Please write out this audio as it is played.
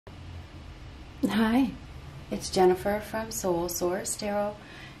Hi, it's Jennifer from Soul Source Tarot,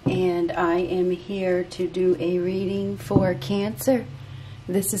 and I am here to do a reading for Cancer.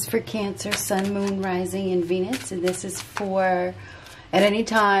 This is for Cancer, Sun, Moon, Rising, and Venus, and this is for at any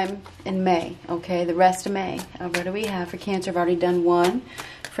time in May, okay, the rest of May. What do we have for Cancer? I've already done one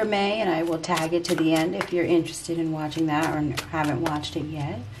for May, and I will tag it to the end if you're interested in watching that or haven't watched it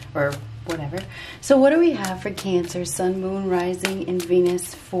yet, or whatever. So what do we have for Cancer, Sun, Moon, Rising, and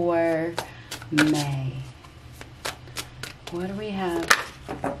Venus for May? What do we have?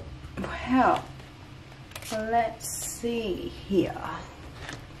 Well, let's see here.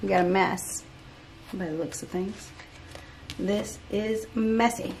 We got a mess by the looks of things. This is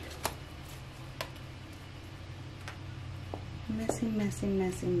messy. Messy, messy,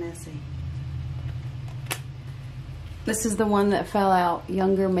 messy, messy. This is the one that fell out.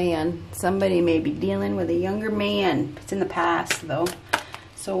 Younger man. Somebody may be dealing with a younger man. It's in the past, though.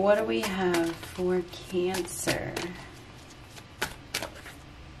 So what do we have for Cancer?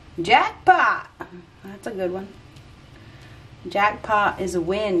 Jackpot! That's a good one. Jackpot is a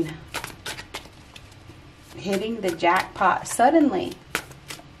win. Hitting the jackpot suddenly.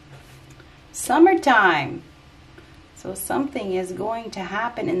 Summertime. So something is going to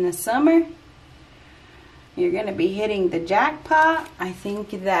happen in the summer. You're going to be hitting the jackpot. I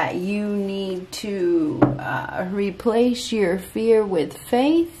think that you need to replace your fear with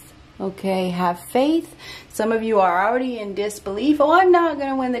faith. Okay, have faith. Some of you are already in disbelief. Oh, I'm not going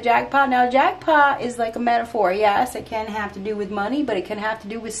to win the jackpot. Now, jackpot is like a metaphor. Yes, it can have to do with money, but it can have to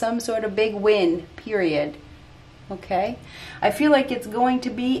do with some sort of big win, period. Okay, I feel like it's going to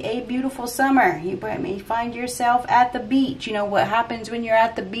be a beautiful summer. You may find yourself at the beach. You know what happens when you're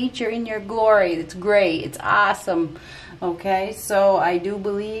at the beach? You're in your glory. It's great. It's awesome. Okay, so I do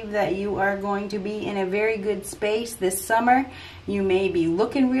believe that you are going to be in a very good space this summer. You may be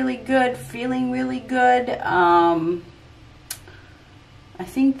looking really good, feeling really good. I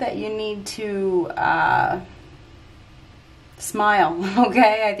think that you need to smile,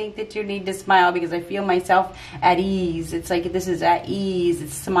 okay? I think that you need to smile because I feel myself at ease. It's like this is at ease.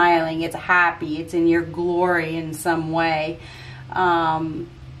 It's smiling. It's happy. It's in your glory in some way.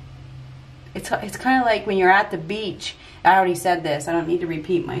 It's kind of like when you're at the beach. I already said this. I don't need to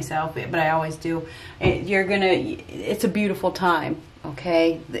repeat myself, but I always do. It's a beautiful time,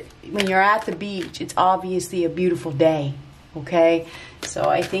 okay? When you're at the beach, it's obviously a beautiful day, okay? So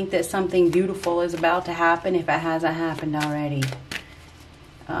I think that something beautiful is about to happen if it hasn't happened already.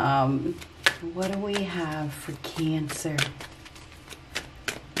 What do we have for Cancer?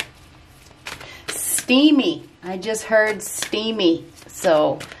 Steamy. I just heard steamy.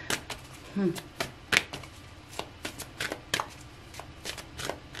 So,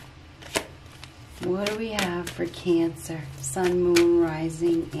 What do we have for Cancer? Sun, Moon,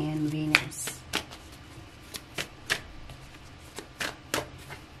 Rising, and Venus.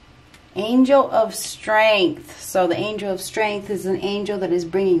 Angel of Strength. So the Angel of Strength is an angel that is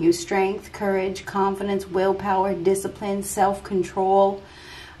bringing you strength, courage, confidence, willpower, discipline, self-control.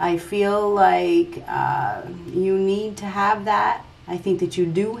 I feel like you need to have that. I think that you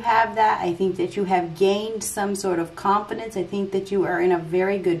do have that. I think that you have gained some sort of confidence. I think that you are in a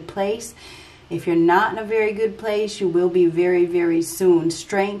very good place. If you're not in a very good place, you will be very, very soon.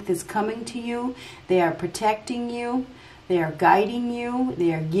 Strength is coming to you. They are protecting you. They are guiding you.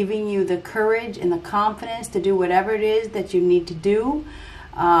 They are giving you the courage and the confidence to do whatever it is that you need to do.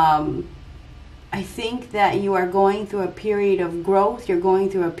 I think that you are going through a period of growth. You're going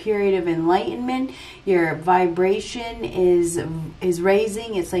through a period of enlightenment. Your vibration is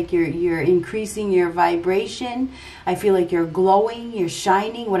raising. It's like you're increasing your vibration. I feel like you're glowing. You're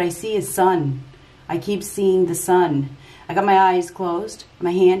shining. What I see is sun. I keep seeing the sun. I got my eyes closed.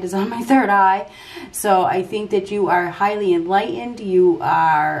 My hand is on my third eye. So I think that you are highly enlightened. You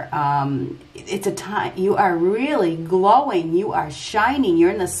are, it's a time, you are really glowing. You are shining.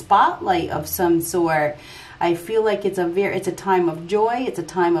 You're in the spotlight of some sort. I feel like it's a time of joy. It's a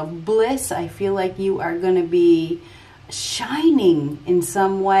time of bliss. I feel like you are going to be shining in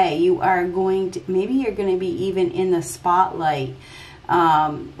some way. You are going to, maybe you're going to be even in the spotlight.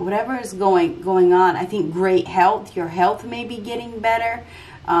 Whatever is going on, I think great health. Your health may be getting better.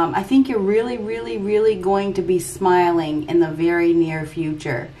 I think you're really, really, really going to be smiling in the very near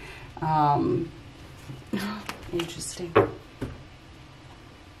future. Interesting.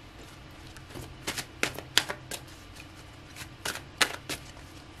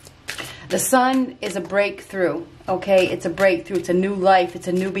 The sun is a breakthrough, okay? It's a breakthrough. It's a new life. It's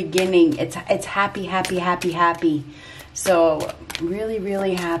a new beginning. It's happy, happy, happy, happy. So, really,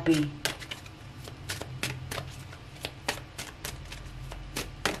 really happy.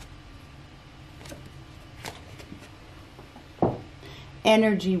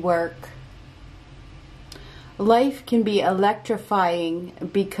 Energy work. Life can be electrifying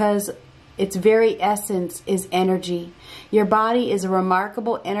because its very essence is energy. Your body is a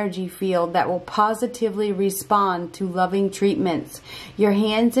remarkable energy field that will positively respond to loving treatments. Your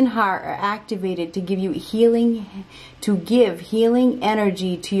hands and heart are activated to give healing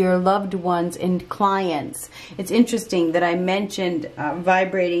energy to your loved ones and clients. It's interesting that I mentioned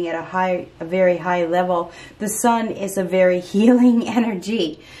vibrating at a very high level. The sun is a very healing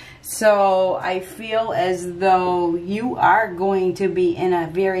energy. So I feel as though you are going to be in a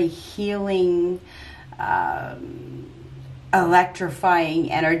very healing,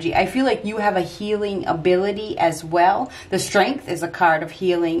 electrifying energy. I feel like you have a healing ability as well. The Strength is a card of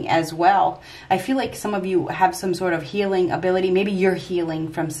healing as well. I feel like some of you have some sort of healing ability. Maybe you're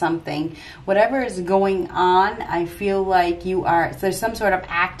healing from something. Whatever is going on, I feel like there's some sort of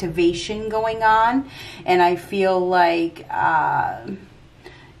activation going on. And I feel like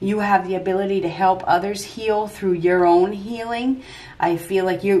you have the ability to help others heal through your own healing. I feel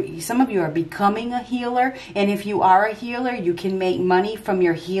like some of you are becoming a healer. And if you are a healer, you can make money from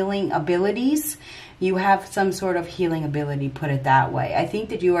your healing abilities. You have some sort of healing ability, put it that way. I think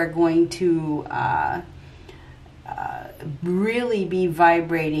that you are going to really be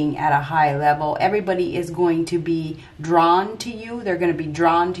vibrating at a high level. Everybody is going to be drawn to you. They're going to be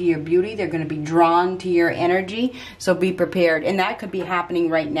drawn to your beauty. They're going to be drawn to your energy. So be prepared. And that could be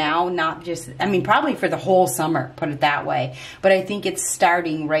happening right now, not just, I mean, probably for the whole summer, put it that way. But I think it's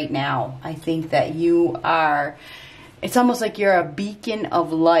starting right now. I think that you are, it's almost like you're a beacon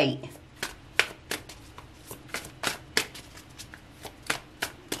of light.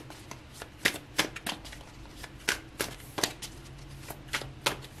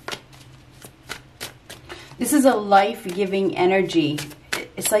 This is a life-giving energy.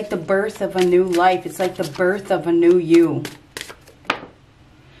 It's like the birth of a new life. It's like the birth of a new you.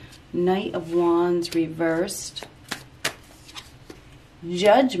 Knight of Wands reversed.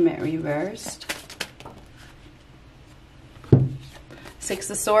 Judgment reversed.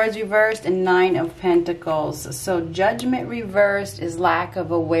 Six of Swords reversed and Nine of Pentacles. So Judgment reversed is lack of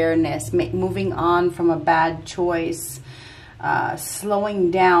awareness, moving on from a bad choice,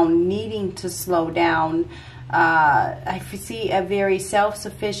 slowing down, needing to slow down. I see a very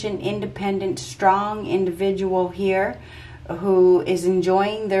self-sufficient, independent, strong individual here who is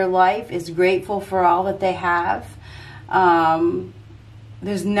enjoying their life, is grateful for all that they have.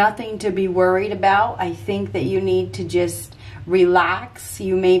 There's nothing to be worried about. I think that you need to just relax.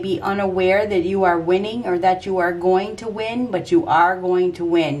 You may be unaware that you are winning or that you are going to win, but you are going to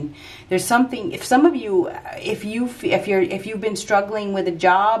win. There's something, if some of you, if you've been struggling with a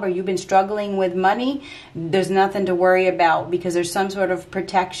job or you've been struggling with money, there's nothing to worry about because there's some sort of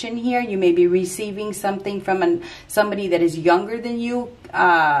protection here. You may be receiving something from somebody that is younger than you.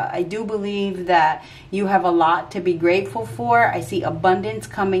 I do believe that you have a lot to be grateful for. I see abundance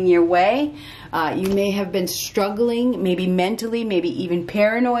coming your way. You may have been struggling, maybe mentally, maybe even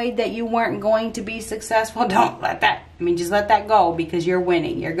paranoid that you weren't going to be successful. Don't let that, just let that go because you're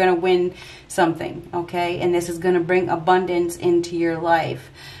winning. You're going to win something, okay? And this is going to bring abundance into your life.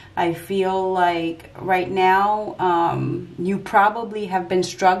 I feel like right now you probably have been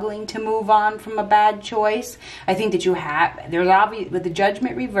struggling to move on from a bad choice. I think that you have. There's obvious with the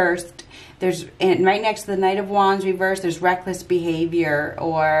Judgment reversed. And right next to the Knight of Wands reversed, there's reckless behavior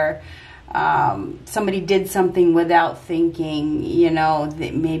or somebody did something without thinking,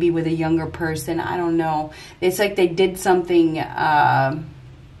 maybe with a younger person. I don't know. It's like they did something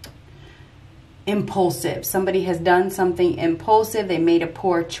impulsive. Somebody has done something impulsive. They made a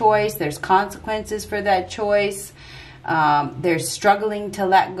poor choice. There's consequences for that choice. They're struggling to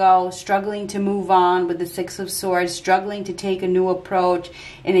let go, struggling to move on with the Six of Swords, struggling to take a new approach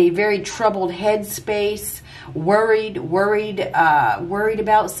in a very troubled headspace, worried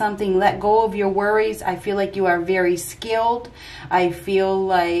about something. Let go of your worries. I feel like you are very skilled. I feel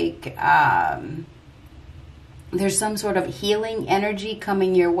like there's some sort of healing energy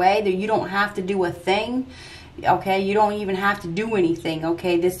coming your way. That you don't have to do a thing. Okay, you don't even have to do anything.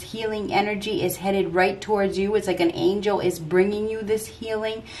 Okay, this healing energy is headed right towards you. It's like an angel is bringing you this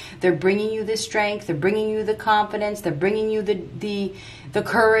healing. They're bringing you the strength. They're bringing you the confidence. They're bringing you the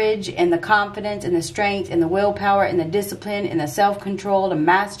courage and the confidence and the strength and the willpower and the discipline and the self-control to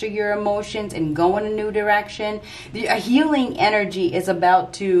master your emotions and go in a new direction. A healing energy is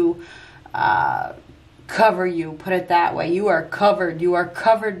about to cover you, put it that way. You are covered. You are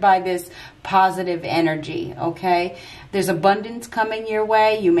covered by this positive energy, okay? There's abundance coming your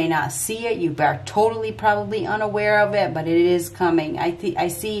way. You may not see it. You are totally probably unaware of it, but it is coming. I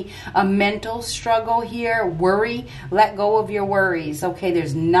see a mental struggle here, worry. Let go of your worries, okay?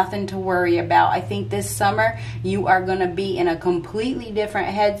 There's nothing to worry about. I think this summer you are going to be in a completely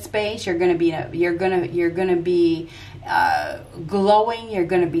different headspace. You're going to be glowing. You're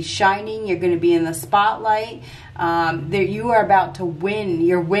going to be shining. You're going to be in the spotlight. You are about to win.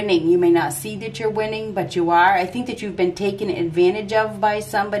 You're winning. You may not see that you're winning, but you are. I think that you've been taken advantage of by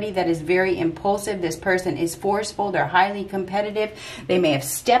somebody that is very impulsive. This person is forceful. They're highly competitive. They may have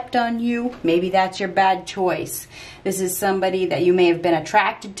stepped on you. Maybe that's your bad choice. This is somebody that you may have been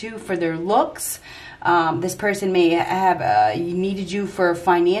attracted to for their looks. This person may have needed you for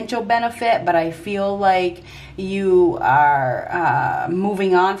financial benefit, but I feel like you are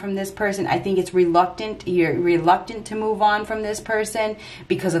moving on from this person. I think it's reluctant. You're reluctant to move on from this person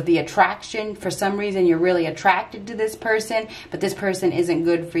because of the attraction. For some reason, you're really attracted to this person, but this person isn't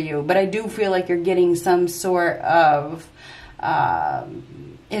good for you. But I do feel like you're getting some sort of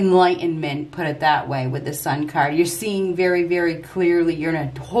enlightenment, put it that way, with the Sun card. You're seeing very, very clearly. You're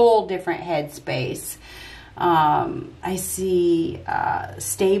in a whole different headspace. I see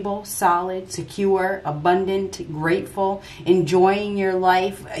stable, solid, secure, abundant, grateful, enjoying your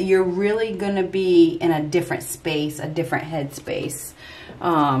life. You're really going to be in a different space, a different headspace.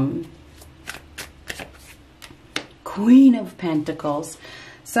 Queen of Pentacles.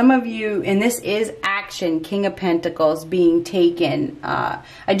 Some of you, and this is action, King of Pentacles being taken.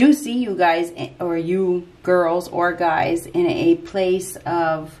 I do see you guys, or you girls or guys, in a place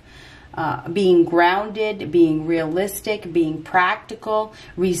of being grounded, being realistic, being practical,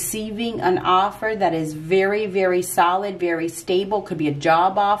 receiving an offer that is very, very solid, very stable. Could be a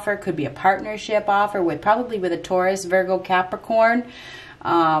job offer, could be a partnership offer, probably with a Taurus, Virgo, Capricorn.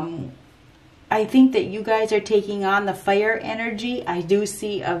 I think that you guys are taking on the fire energy. I do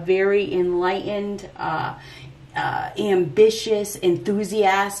see a very enlightened, ambitious,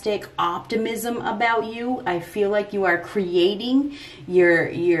 enthusiastic optimism about you. I feel like you are creating.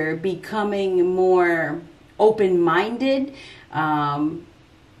 You're becoming more open-minded,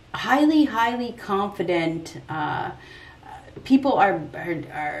 highly, highly confident. People are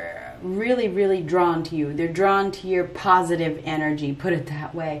really, really drawn to you. They're drawn to your positive energy, put it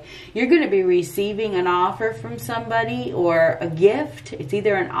that way. You're going to be receiving an offer from somebody or a gift. It's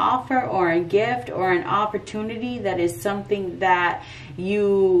either an offer or a gift or an opportunity that is something that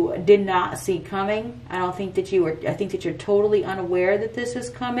you did not see coming. I think that you're totally unaware that this is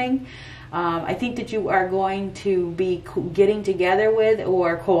coming. I think that you are going to be getting together with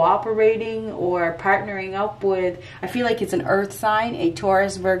or cooperating or partnering up with, I feel like it's an earth sign, a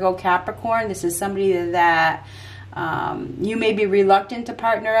Taurus, Virgo, Capricorn. This is somebody that you may be reluctant to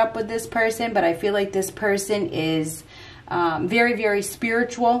partner up with this person, but I feel like this person is very, very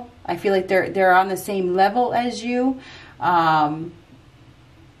spiritual. I feel like they're on the same level as you.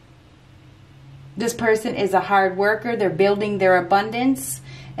 This person is a hard worker. They're building their abundance.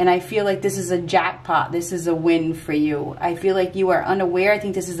 And I feel like this is a jackpot. This is a win for you. I feel like you are unaware. I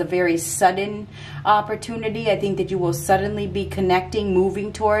think this is a very sudden opportunity. I think that you will suddenly be connecting,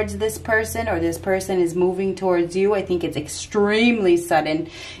 moving towards this person, or this person is moving towards you. I think it's extremely sudden.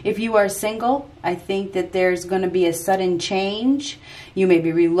 If you are single, I think that there's going to be a sudden change. You may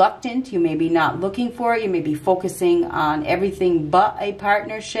be reluctant. You may be not looking for it. You may be focusing on everything but a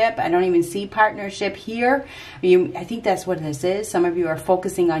partnership. I don't even see partnership here. I think that's what this is. Some of you are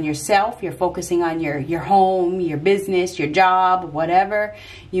focusing on yourself. You're focusing on your home, your business, your job, whatever.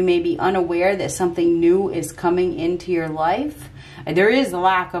 You may be unaware that something new is coming into your life. There is a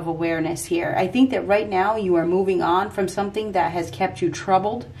lack of awareness here. I think that right now you are moving on from something that has kept you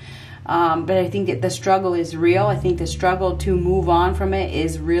troubled. But I think that the struggle is real. I think the struggle to move on from it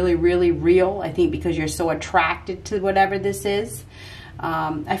is really, really real. I think because you're so attracted to whatever this is.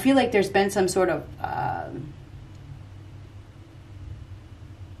 I feel like there's been some sort of...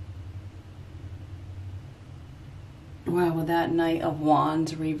 well, with that Knight of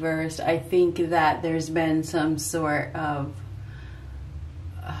Wands reversed, I think that there's been some sort of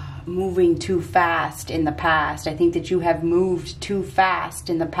moving too fast in the past. I think that you have moved too fast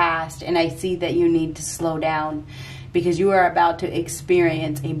in the past, and I see that you need to slow down because you are about to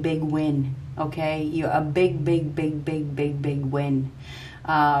experience a big win, okay? A big, big, big, big, big, big win.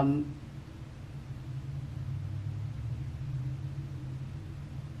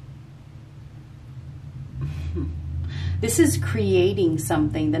 This is creating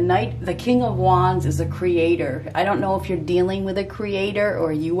something. The King of Wands is a creator. I don't know if you're dealing with a creator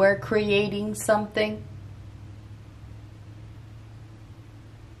or you are creating something.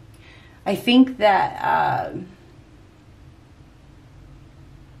 I think that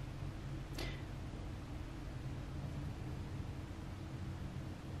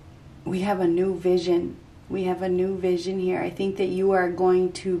we have a new vision. We have a new vision here. I think that you are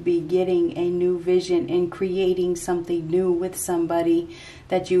going to be getting a new vision and creating something new with somebody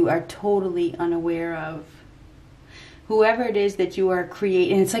that you are totally unaware of. Whoever it is that you are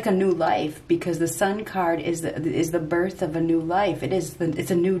creating, it's like a new life, because the Sun card is the birth of a new life. It's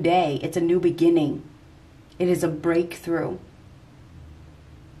a new day. It's a new beginning. It is a breakthrough.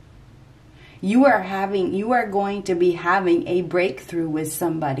 You are going to be having a breakthrough with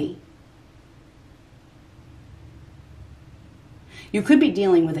somebody. You could be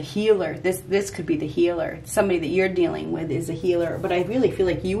dealing with a healer. This could be the healer. Somebody that you're dealing with is a healer. But I really feel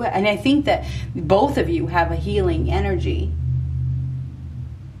like you, and I think that both of you have a healing energy.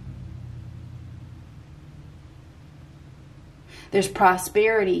 There's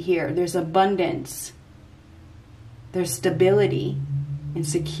prosperity here. There's abundance. There's stability and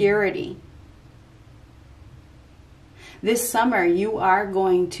security. This summer, you are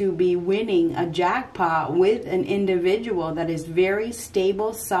going to be winning a jackpot with an individual that is very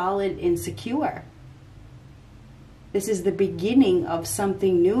stable, solid, and secure. This is the beginning of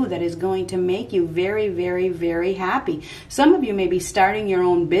something new that is going to make you very, very, very happy. Some of you may be starting your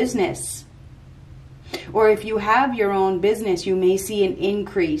own business. Or if you have your own business, you may see an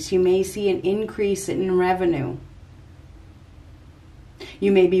increase. You may see an increase in revenue.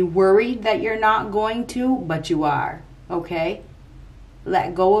 You may be worried that you're not going to, but you are. Okay?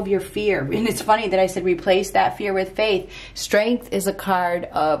 Let go of your fear. And it's funny that I said replace that fear with faith. Strength is a card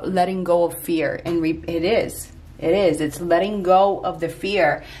of letting go of fear. And it is. It is. It's letting go of the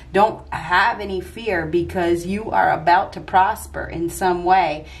fear. Don't have any fear, because you are about to prosper in some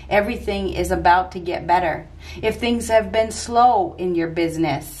way. Everything is about to get better. If things have been slow in your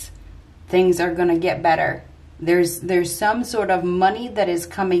business, things are going to get better. There's some sort of money that is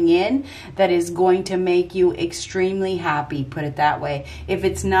coming in that is going to make you extremely happy, put it that way. If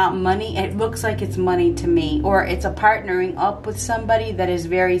it's not money, it looks like it's money to me. Or it's a partnering up with somebody that is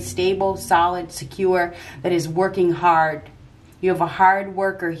very stable, solid, secure, that is working hard. You have a hard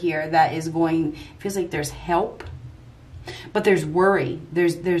worker here that is going, feels like there's help, but there's worry.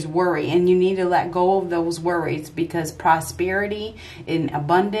 There's worry, and you need to let go of those worries, because prosperity and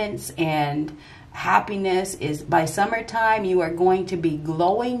abundance and happiness is, by summertime, you are going to be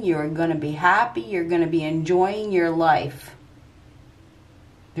glowing. You're going to be happy. You're going to be enjoying your life.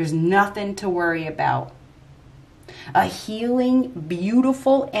 There's nothing to worry about. A healing,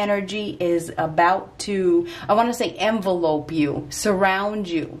 beautiful energy is about to, I want to say, envelope you, surround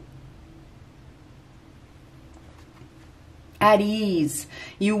you. At ease.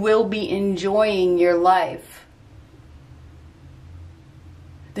 You will be enjoying your life.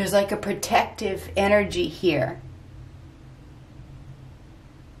 There's like a protective energy here.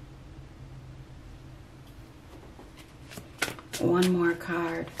 One more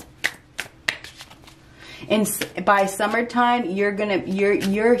card. And by summertime,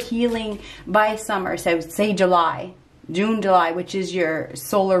 you're healing by summer. So say July, June, July, which is your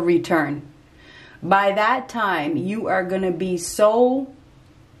solar return. By that time, you are going to be so,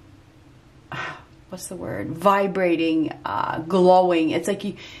 what's the word? Vibrating, glowing. It's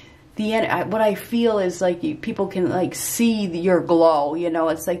like what I feel is like people can like see your glow. You know,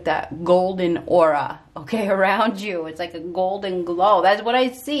 it's like that golden aura, okay, around you. It's like a golden glow. That's what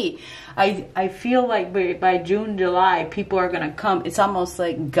I see. I feel like by June, July, people are going to come. It's almost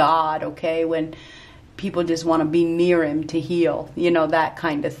like God, okay, when people just want to be near him to heal, you know, that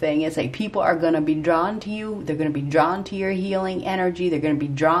kind of thing. It's like people are going to be drawn to you. They're going to be drawn to your healing energy. They're going to be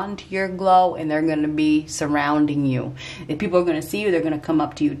drawn to your glow, and they're going to be surrounding you. If people are going to see you, they're going to come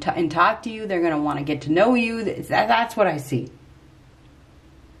up to you and talk to you. They're going to want to get to know you. That's what I see.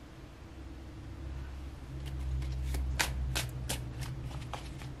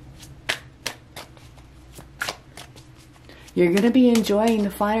 You're going to be enjoying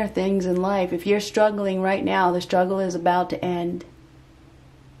the finer things in life. If you're struggling right now, the struggle is about to end.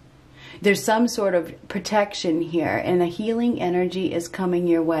 There's some sort of protection here, and the healing energy is coming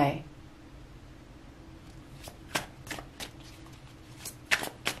your way.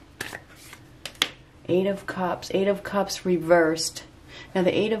 Eight of Cups reversed. Now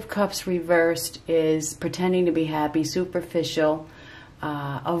the Eight of Cups reversed is pretending to be happy, superficial,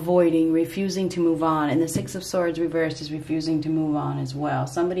 avoiding, refusing to move on. And the Six of Swords reversed is refusing to move on as well.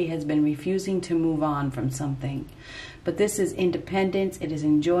 Somebody has been refusing to move on from something. But this is independence. It is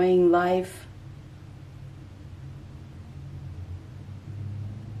enjoying life.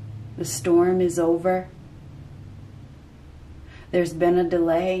 The storm is over. There's been a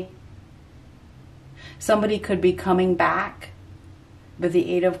delay. Somebody could be coming back with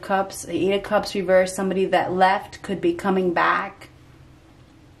the Eight of Cups. The Eight of Cups reversed, somebody that left could be coming back.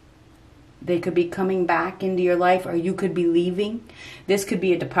 They could be coming back into your life, or you could be leaving. This could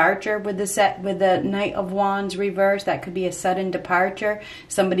be a departure with the Knight of Wands reversed. That could be a sudden departure.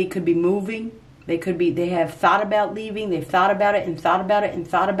 Somebody could be moving. They have thought about leaving. They've thought about it and thought about it and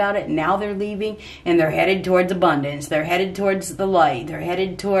thought about it. And now they're leaving, and they're headed towards abundance. They're headed towards the light. They're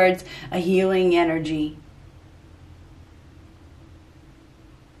headed towards a healing energy.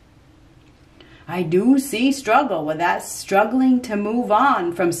 I do see struggle with that, struggling to move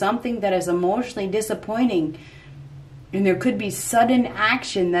on from something that is emotionally disappointing. And there could be sudden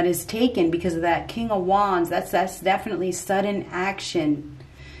action that is taken because of that King of Wands. That's definitely sudden action.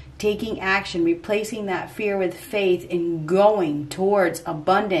 Taking action, replacing that fear with faith, and going towards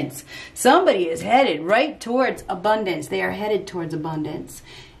abundance. Somebody is headed right towards abundance. They are headed towards abundance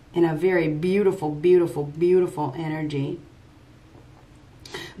in a very beautiful, beautiful, beautiful energy.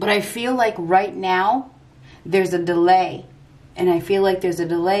 But I feel like right now there's a delay. And I feel like there's a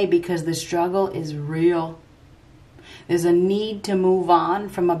delay because the struggle is real. There's a need to move on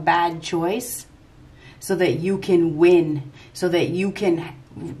from a bad choice so that you can win, so that you can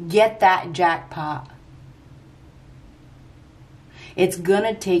get that jackpot. It's going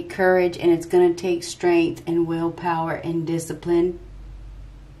to take courage, and it's going to take strength and willpower and discipline.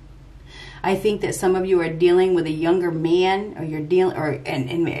 I think that some of you are dealing with a younger man, or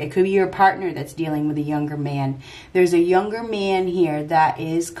and it could be your partner that's dealing with a younger man. There's a younger man here that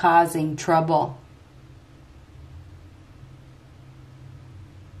is causing trouble.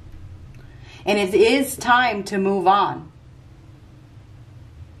 And it is time to move on.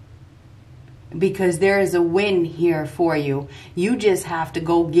 Because there is a win here for you. You just have to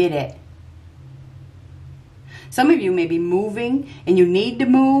go get it. Some of you may be moving and you need to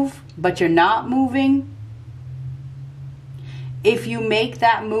move, but you're not moving. If you make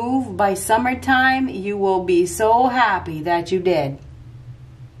that move by summertime, you will be so happy that you did.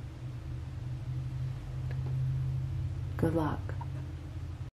 Good luck.